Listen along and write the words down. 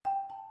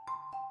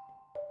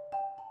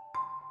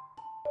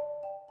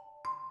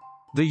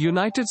The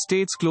United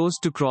States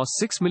closed to cross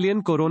 6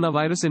 million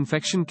coronavirus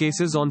infection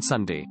cases on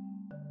Sunday.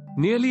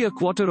 Nearly a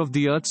quarter of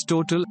the Earth's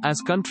total, as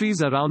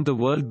countries around the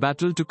world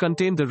battle to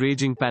contain the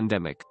raging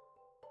pandemic.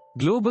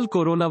 Global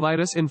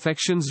coronavirus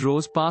infections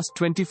rose past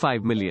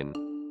 25 million.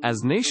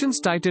 As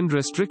nations tightened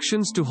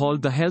restrictions to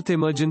halt the health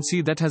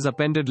emergency that has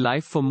upended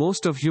life for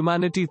most of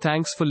humanity.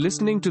 Thanks for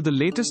listening to the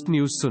latest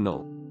news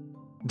Suno.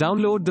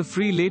 Download the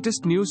free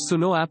latest news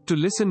Suno app to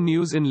listen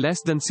news in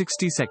less than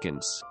 60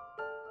 seconds.